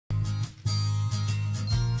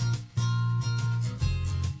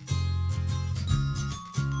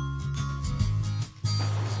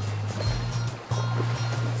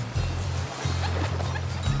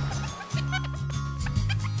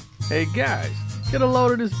Hey guys, get a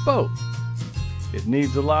load of this boat. It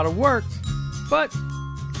needs a lot of work, but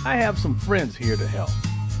I have some friends here to help.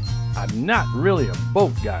 I'm not really a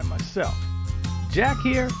boat guy myself. Jack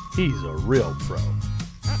here, he's a real pro.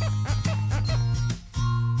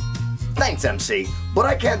 Thanks, MC, but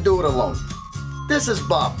I can't do it alone. This is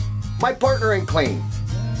Bob, my partner in clean.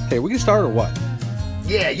 Hey, we can start or what?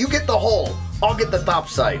 Yeah, you get the hull. I'll get the top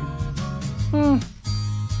side.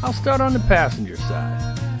 I'll start on the passenger side.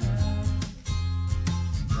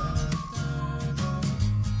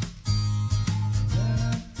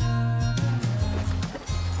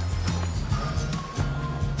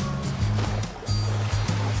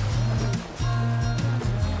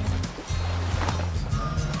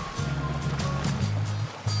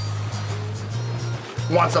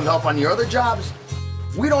 Want some help on your other jobs?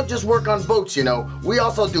 We don't just work on boats, you know. We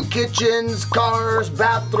also do kitchens, cars,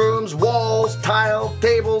 bathrooms, walls, tile,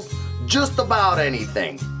 tables, just about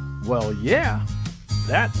anything. Well, yeah,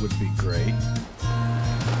 that would be great.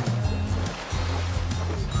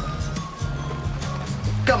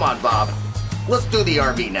 Come on, Bob. Let's do the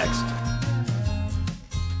RV next.